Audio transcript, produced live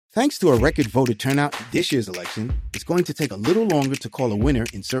Thanks to a record voter turnout in this year's election, it's going to take a little longer to call a winner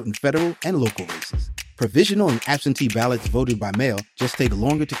in certain federal and local races. Provisional and absentee ballots voted by mail just take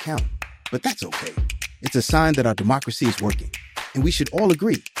longer to count. But that's okay. It's a sign that our democracy is working. And we should all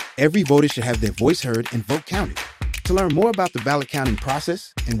agree, every voter should have their voice heard and vote counted. To learn more about the ballot counting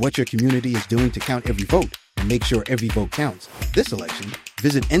process and what your community is doing to count every vote and make sure every vote counts this election,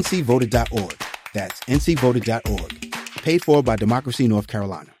 visit ncvoted.org. That's ncvoted.org. Paid for by Democracy North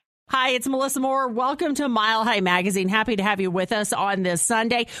Carolina. Hi, it's Melissa Moore. Welcome to Mile High Magazine. Happy to have you with us on this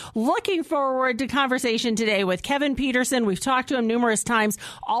Sunday. Looking forward to conversation today with Kevin Petersen. We've talked to him numerous times.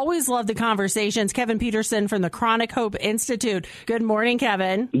 Always love the conversations. Kevin Petersen from the Chronic Hope Institute. Good morning,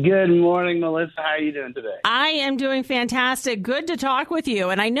 Kevin. Good morning, Melissa. How are you doing today? I am doing fantastic. Good to talk with you.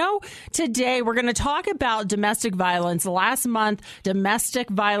 And I know today we're going to talk about domestic violence. Last month, Domestic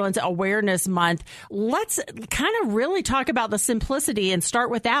Violence Awareness Month. Let's kind of really talk about the simplicity and start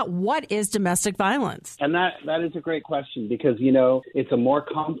with that. What is domestic violence? And that is a great question because, you know, it's a more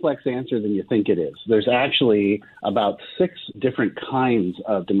complex answer than you think it is. There's actually about 6 different kinds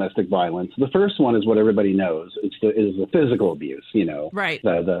of domestic violence. The first one is what everybody knows. It is the physical abuse, you know. Right.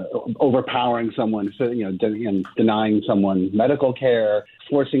 The overpowering someone, you know, denying someone medical care,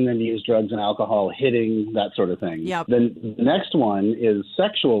 forcing them to use drugs and alcohol, hitting, that sort of thing. Yep. Then the next one is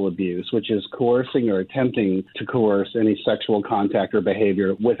sexual abuse, which is coercing or attempting to coerce any sexual contact or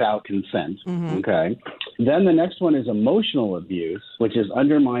behavior without consent. Mm-hmm. Okay. Then the next one is emotional abuse, which is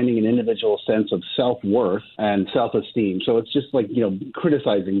undermining an individual's sense of self-worth and self-esteem. So it's just like, you know,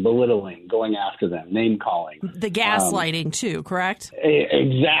 criticizing, belittling, going after them, name calling. The gaslighting too, correct?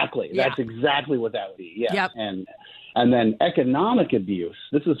 Exactly. Yeah. That's exactly what that would be. Yeah. Yep. And then economic abuse,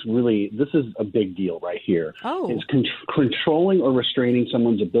 this is a big deal right here. Oh. It's controlling or restraining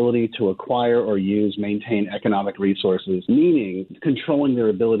someone's ability to acquire or maintain economic resources, meaning controlling their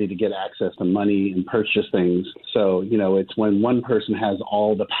ability to get access to money and purchase things. So, you know, it's when one person has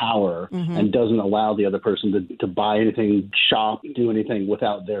all the power mm-hmm. and doesn't allow the other person to buy anything, shop, do anything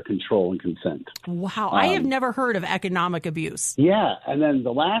without their control and consent. Wow. I have never heard of economic abuse. Yeah. And then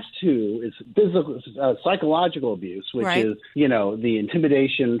the last two is psychological abuse, which right. is, you know, the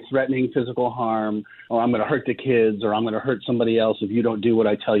intimidation, threatening physical harm, or I'm going to hurt the kids, or I'm going to hurt somebody else if you don't do what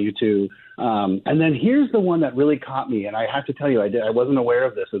I tell you to. And then here's the one that really caught me, and I have to tell you, I wasn't aware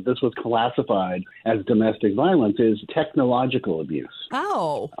of this, that this was classified as domestic violence, is technological abuse.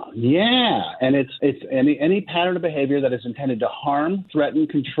 Oh. Yeah, and it's any pattern of behavior that is intended to harm, threaten,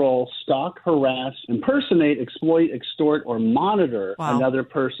 control, stalk, harass, impersonate, exploit, extort, or monitor another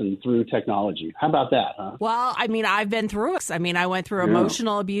person through technology. How about that, huh? Well, I mean, I've been through it. I mean, I went through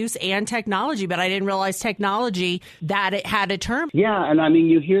emotional abuse and technology, but I didn't realize technology, that it had a term. Yeah, and I mean,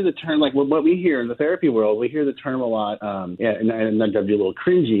 you hear the term, like what we hear in the therapy world, we hear the term a lot, and that would be a little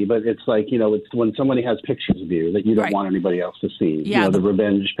cringy, but it's like, you know, it's when somebody has pictures of you that you don't right. want anybody else to see. Yeah, you know, the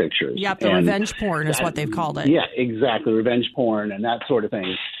revenge pictures. Yep, the revenge porn is what they've called it. Yeah, exactly, revenge porn and that sort of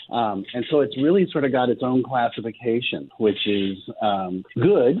thing. And so it's really sort of got its own classification, which is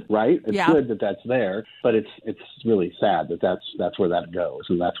good, right? It's good that that's there, but it's really sad that that's where that goes,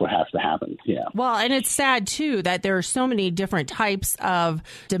 and that's what has to happen. Yeah. Well, and it's sad too that there are so many different types of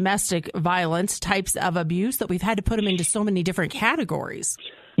domestic violence, types of abuse, that we've had to put them into so many different categories.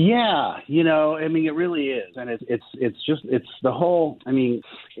 Yeah, you know, I mean, it really is. And it's the whole, I mean,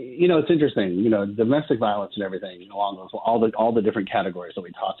 you know, it's interesting, you know, domestic violence and everything along those, all the different categories that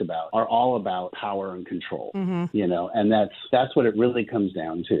we talked about are all about power and control, mm-hmm. you know, and that's what it really comes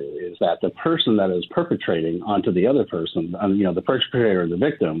down to, is that the person that is perpetrating onto the other person, you know, the perpetrator or the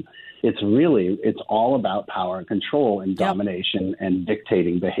victim, it's all about power and control and domination and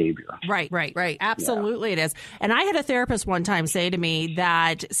dictating behavior. Right. Absolutely it is. And I had a therapist one time say to me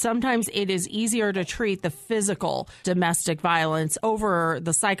that sometimes it is easier to treat the physical domestic violence over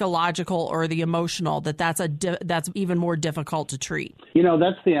the psychological or the emotional, that's even more difficult to treat. You know,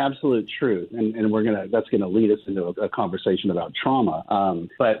 that's the absolute truth. And that's going to lead us into a conversation about trauma.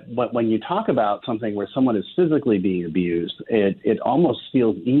 But when you talk about something where someone is physically being abused, it almost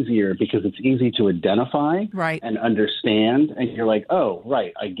feels easier because it's easy to identify and understand. And you're like, oh,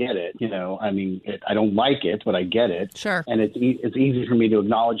 right, I get it. You know, I mean, I don't like it, but I get it. Sure. And it's easy for me to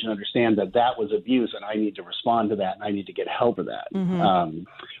acknowledge and understand that was abuse, and I need to respond to that, and I need to get help for that. Mm-hmm.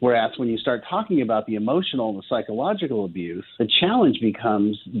 Whereas when you start talking about the emotional and the psychological abuse, the challenge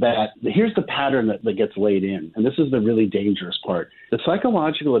becomes that here's the pattern that gets laid in. And this is the really dangerous part. The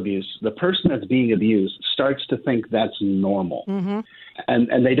psychological abuse, the person that's being abused starts to think that's normal. Mm-hmm.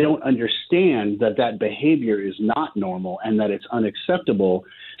 And they don't understand that behavior is not normal and that it's unacceptable.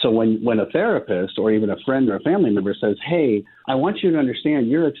 So when a therapist or even a friend or a family member says, hey, I want you to understand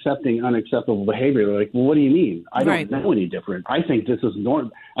you're accepting unacceptable behavior. They're like, well, what do you mean? I don't Right. know any different. I think this is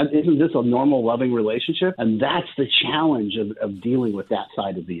normal. Isn't this a normal, loving relationship? And that's the challenge of dealing with that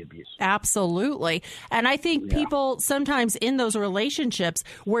side of the abuse. Absolutely. And I think people sometimes in those relationships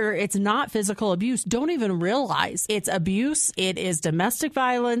where it's not physical abuse don't even realize it's abuse, it is domestic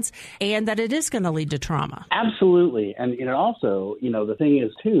violence, and that it is going to lead to trauma. Absolutely. And also, the thing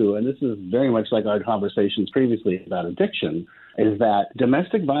is, too, and this is very much like our conversations previously about addiction, is that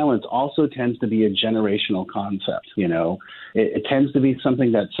domestic violence also tends to be a generational concept. It tends to be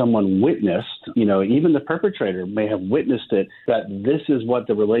something that someone witnessed. Even the perpetrator may have witnessed it, that this is what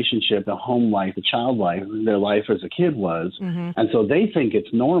the relationship, the home life, the child life, their life as a kid was. Mm-hmm. And so they think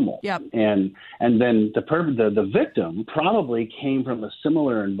it's normal. Yep. And then the victim probably came from a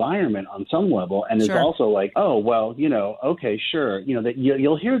similar environment on some level and is also like, oh, well, okay, sure. That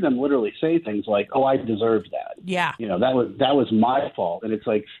you'll hear them literally say things like, oh, I deserved that. Yeah. That was my fault. And it's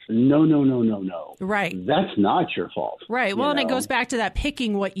like, no. Right. That's not your fault. Right. Well, and it goes back to that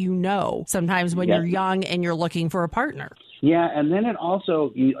picking what you know sometimes when you're young and you're looking for a partner. Yeah, and then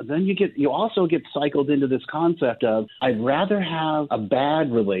you also get cycled into this concept of I'd rather have a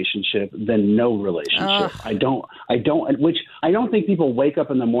bad relationship than no relationship. I don't think people wake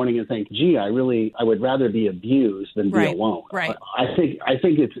up in the morning and think, gee, I would rather be abused than be alone. Right. I think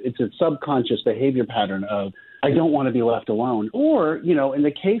it's a subconscious behavior pattern of I don't want to be left alone. Or, in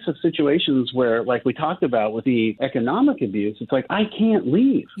the case of situations where, like we talked about with the economic abuse, it's like, I can't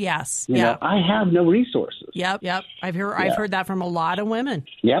leave. Yes. I have no resources. Yep. I've heard that from a lot of women.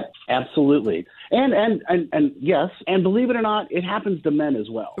 Yep, absolutely. And yes, and believe it or not, it happens to men as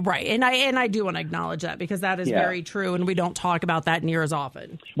well. Right. And I do want to acknowledge that because that is very true, and we don't talk about that near as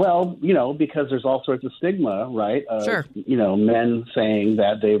often. Well, because there's all sorts of stigma, right? Sure. Men saying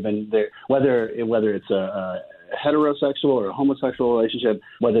that they've been there, whether it's a heterosexual or a homosexual relationship,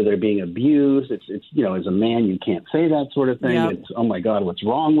 whether they're being abused, it's as a man you can't say that sort of thing. Yep. It's, oh my God, what's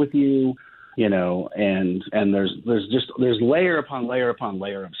wrong with you? And there's layer upon layer upon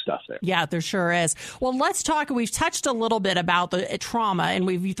layer of stuff there. Yeah, there sure is. Well, let's talk. We've touched a little bit about the trauma, and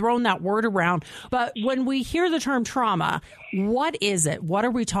we've thrown that word around. But when we hear the term trauma, what is it? What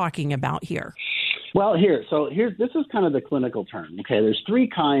are we talking about here? Well, this is kind of the clinical term. Okay, there's three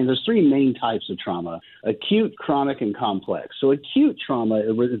main types of trauma: acute, chronic, and complex. So acute trauma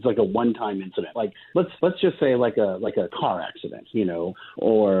is like a one-time incident. Like let's just say like a car accident,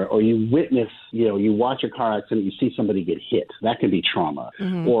 or you witness, you watch a car accident, you see somebody get hit. That can be trauma.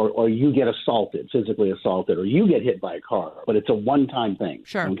 Mm-hmm. Or you get physically assaulted, or you get hit by a car, but it's a one-time thing.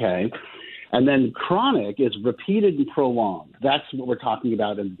 Sure. Okay. And then chronic is repeated and prolonged. That's what we're talking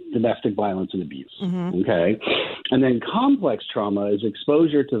about in domestic violence and abuse. Mm-hmm. Okay. And then complex trauma is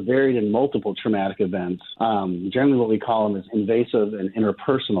exposure to varied and multiple traumatic events. Generally what we call them is invasive and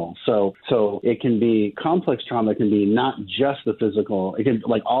interpersonal. So it can be, complex trauma can be not just the physical, it can,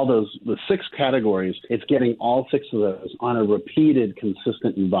 like all those, the 6 categories, it's getting all 6 of those on a repeated,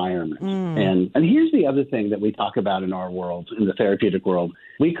 consistent environment. And here's the other thing that we talk about in our world, in the therapeutic world.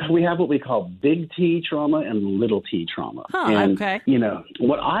 We have what we call big T trauma and little T trauma. And, okay.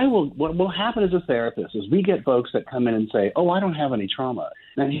 What will happen as a therapist is we get folks that come in and say, oh, I don't have any trauma.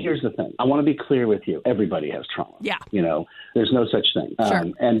 Now, here's the thing. I want to be clear with you. Everybody has trauma. Yeah. There's no such thing.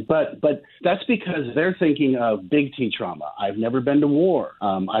 Sure. But that's because they're thinking of big T trauma. I've never been to war.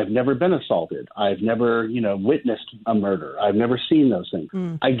 I've never been assaulted. I've never, witnessed a murder. I've never seen those things.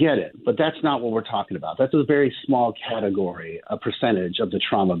 I get it, but that's not what we're talking about. That's a very small category, a percentage of the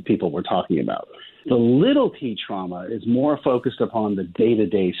trauma people we're talking about. The little T trauma is more focused upon the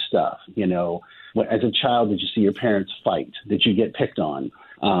day-to-day stuff. As a child, did you see your parents fight? Did you get picked on?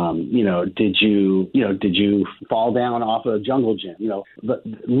 Did you fall down off a jungle gym? The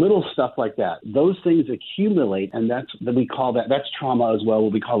little stuff like that. Those things accumulate, and that's trauma as well.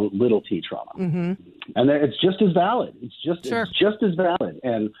 What we call it little T trauma. Mm-hmm. And it's just as valid. It's just as valid.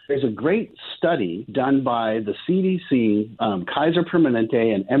 And there's a great study done by the CDC, Kaiser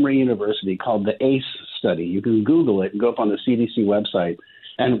Permanente, and Emory University called the ACE study. You can Google it and go up on the CDC website.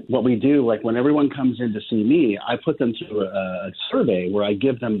 And what we do, like when everyone comes in to see me, I put them through a survey where I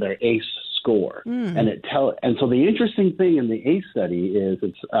give them their ACE score. And so the interesting thing in the ACE study is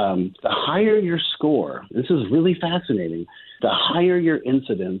it's the higher your score. This is really fascinating. The higher your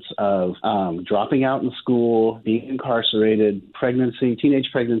incidence of dropping out in school, being incarcerated, pregnancy, teenage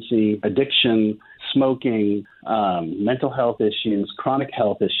pregnancy, addiction, smoking, mental health issues, chronic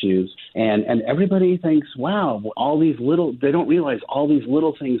health issues, and everybody thinks, wow, they don't realize all these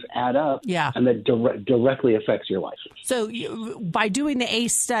little things add up, and that directly affects your life. So by doing the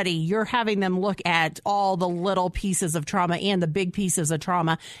ACE study, you're having them look at all the little pieces of trauma and the big pieces of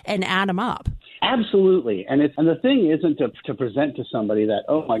trauma and add them up. Absolutely, and the thing isn't to present to somebody that,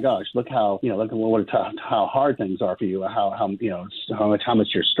 oh my gosh, look how how hard things are for you, how much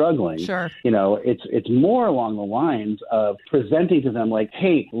you're struggling. Sure. It's more along the lines of presenting to them like,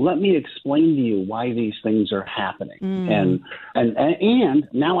 hey, let me explain to you why these things are happening, and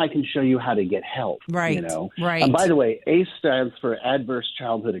now I can show you how to get help. Right. Right. And by the way, ACE stands for Adverse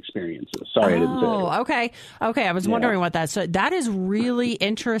Childhood Experiences. Sorry, I didn't say it. Okay. I was wondering what that. So that is really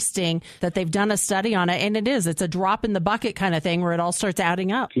interesting that they've done a study on it, and it's a drop in the bucket kind of thing where it all starts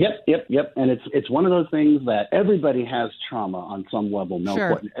adding up. Yep. And it's one of those things that everybody has trauma on some level.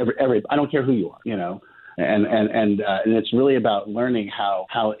 Sure. I don't care who you are, and it's really about learning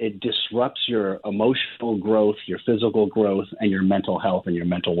how it disrupts your emotional growth, your physical growth, and your mental health and your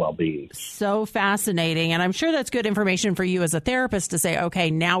mental well-being. So fascinating, and I'm sure that's good information for you as a therapist to say,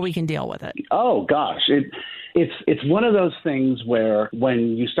 okay, now we can deal with it. Oh gosh, It's one of those things where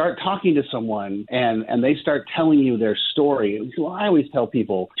when you start talking to someone and they start telling you their story, well, I always tell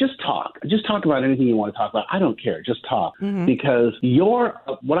people, just talk. Just talk about anything you want to talk about. I don't care. Just talk. Mm-hmm. Because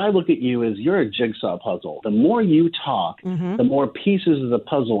what I look at you is you're a jigsaw puzzle. The more you talk, the more pieces of the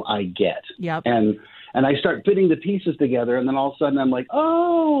puzzle I get. Yep. And I start fitting the pieces together, and then all of a sudden I'm like,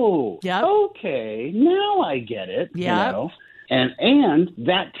 oh, okay, now I get it. Yeah. And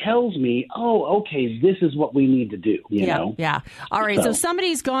that tells me, oh, okay, this is what we need to do. Yeah. All right. So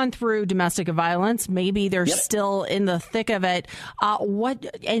somebody's gone through domestic violence. Maybe they're still in the thick of it.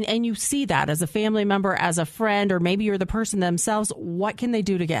 And you see that as a family member, as a friend, or maybe you're the person themselves. What can they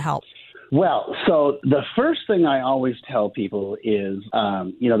do to get help? Well, so the first thing I always tell people is,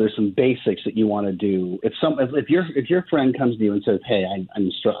 there's some basics that you want to do. If your friend comes to you and says, "Hey, I'm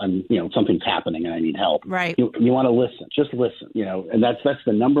something's happening and I need help," right? You want to listen, just listen, and that's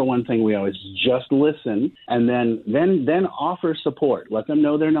the number one thing we always just listen, and then offer support. Let them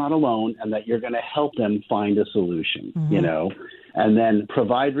know they're not alone and that you're going to help them find a solution, and then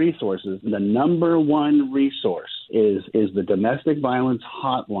provide resources. The number one resource is the domestic violence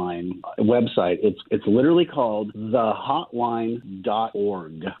hotline website. It's literally called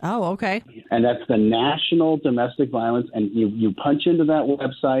thehotline.org. Oh, okay. And that's the National Domestic Violence. And you punch into that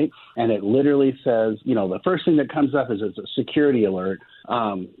website, and it literally says, the first thing that comes up is it's a security alert.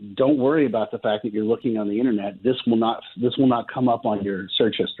 Don't worry about the fact that you're looking on the internet. This will not come up on your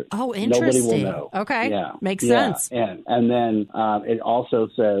search history. Oh, interesting. Nobody will know. Okay. Yeah. Makes sense. And then it also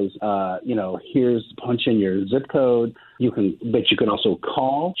says, here's punch in your zip code. You can also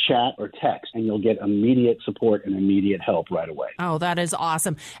call, chat, or text, and you'll get immediate support and immediate help right away. Oh, that is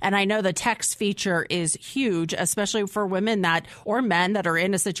awesome. And I know the text feature is huge, especially for women or men that are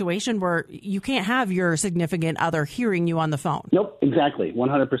in a situation where you can't have your significant other hearing you on the phone. Nope, exactly,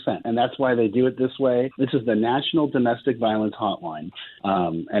 100%. And that's why they do it this way. This is the National Domestic Violence Hotline,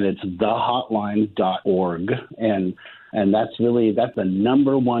 and it's thehotline.org. And that's the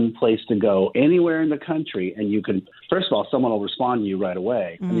number one place to go anywhere in the country. And you can, first of all, someone will respond to you right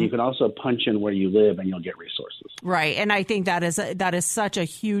away. Mm-hmm. And you can also punch in where you live and you'll get resources. Right. And I think that is such a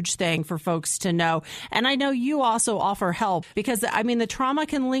huge thing for folks to know. And I know you also offer help because, the trauma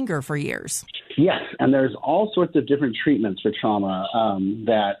can linger for years. Yes. And there's all sorts of different treatments for trauma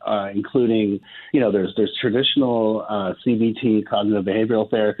including, there's traditional CBT, cognitive behavioral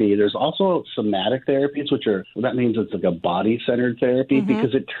therapy. There's also somatic therapies, that means it's like a body-centered therapy,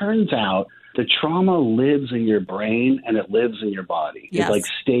 because it turns out the trauma lives in your brain and it lives in your body. Yes. It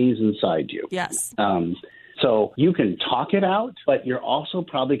stays inside you. Yes. So you can talk it out, but you're also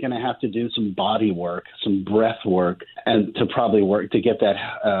probably going to have to do some body work, some breath work, and to probably work to get that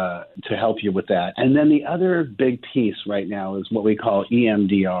to help you with that. And then the other big piece right now is what we call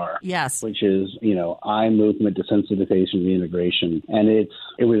EMDR. Yes, which is eye movement desensitization reintegration, and it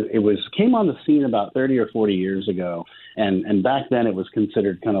came on the scene about 30 or 40 years ago. And back then it was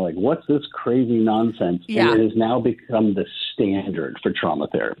considered kind of like, what's this crazy nonsense? Yeah. And it has now become the standard for trauma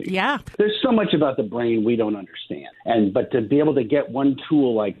therapy. Yeah. There's so much about the brain we don't understand. But to be able to get one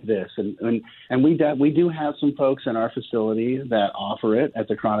tool like this, and we do have some folks in our facility that offer it at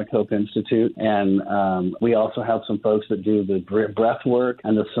the Chronic Hope Institute. And we also have some folks that do the breath work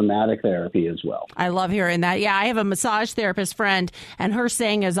and the somatic therapy as well. I love hearing that. Yeah, I have a massage therapist friend, and her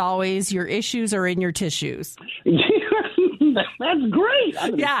saying is always, your issues are in your tissues. That's great.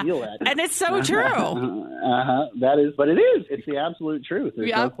 I'm going to steal that. And it's so true. That is, but it is. It's the absolute truth.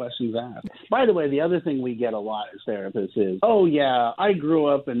 There's no questions asked. By the way, the other thing we get a lot as therapists is, oh yeah, I grew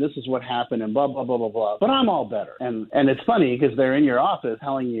up and this is what happened and blah, blah, blah, blah, blah, but I'm all better. And it's funny because they're in your office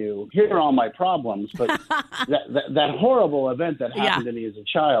telling you, here are all my problems, but that horrible event that happened to me as a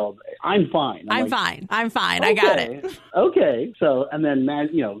child, I'm fine. I'm fine. Okay. I got it. Okay. So, and then,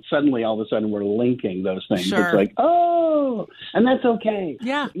 suddenly all of a sudden we're linking those things. Sure. It's like, oh, and that's okay.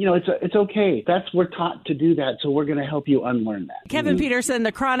 Yeah. It's okay. We're taught to do that. So we're going to help you unlearn that. Kevin Petersen,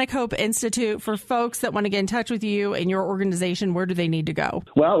 the Chronic Hope Institute, for folks that want to get in touch with you and your organization, where do they need to go?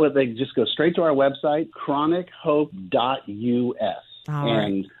 Well, they just go straight to our website, chronichope.us.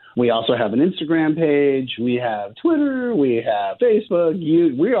 And we also have an Instagram page. We have Twitter. We have Facebook.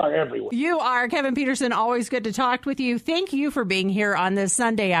 We are everywhere. You are. Kevin Petersen, always good to talk with you. Thank you for being here on this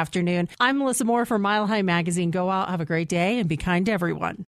Sunday afternoon. I'm Melissa Moore for Mile High Magazine. Go out, have a great day, and be kind to everyone.